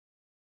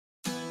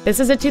This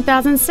is a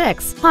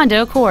 2006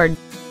 Honda Accord.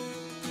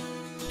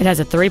 It has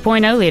a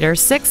 3.0-liter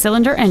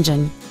six-cylinder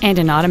engine and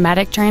an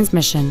automatic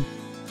transmission.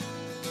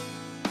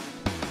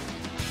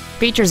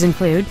 Features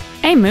include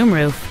a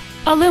moonroof,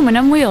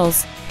 aluminum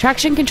wheels,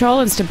 traction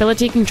control and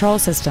stability control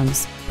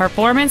systems,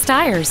 performance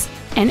tires,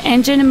 an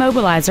engine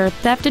immobilizer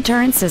theft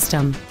deterrent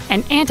system,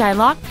 an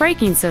anti-lock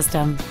braking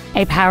system,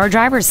 a power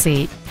driver's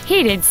seat,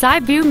 heated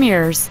side view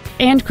mirrors,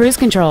 and cruise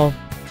control.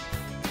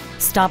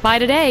 Stop by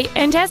today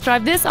and test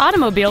drive this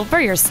automobile for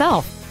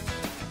yourself.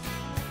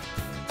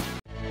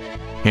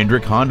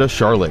 Hendrick Honda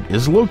Charlotte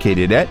is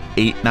located at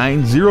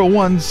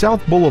 8901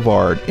 South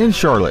Boulevard in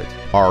Charlotte.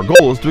 Our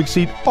goal is to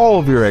exceed all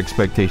of your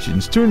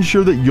expectations to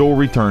ensure that you'll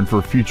return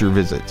for future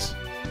visits.